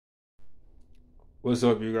What's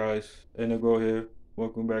up, you guys? Indigo here.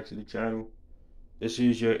 Welcome back to the channel. This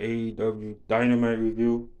is your AEW Dynamite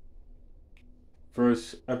review.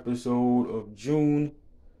 First episode of June.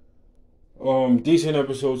 Decent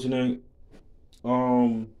episode tonight.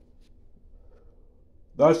 Um,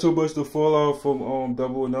 Not so much the fallout from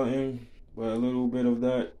Double or Nothing, but a little bit of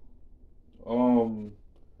that. Um,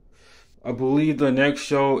 I believe the next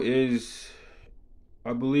show is.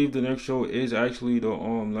 I believe the next show is actually the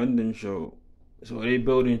London show, so they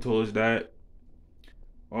building towards that.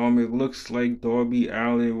 It looks like Darby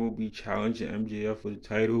Allin will be challenging MJF for the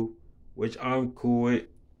title, which I'm cool with.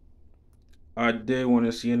 I did want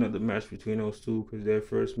to see another match between those two because their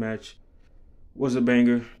first match was a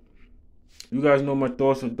banger. You guys know my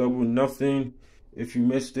thoughts on Double or Nothing. If you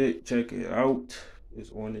missed it, check it out.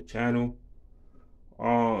 It's on the channel.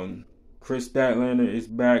 Chris Statlander is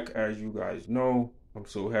back, as you guys know. I'm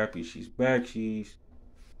so happy she's back. She's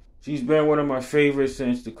been one of my favorites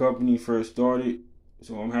since the company first started.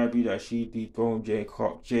 So I'm happy that she dethroned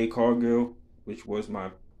Jay Cargill, which was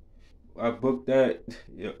I booked that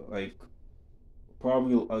like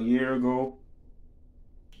probably a year ago.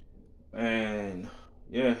 And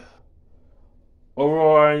yeah,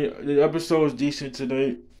 overall, the episode was decent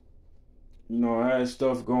today. I had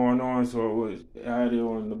stuff going on, so I had it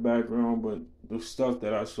on the background, but the stuff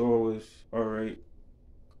that I saw was alright.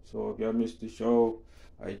 So if y'all missed the show,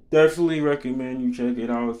 I definitely recommend you check it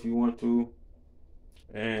out if you want to.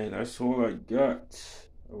 And that's all I got.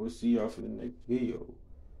 I will see y'all for the next video.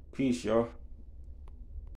 Peace, y'all.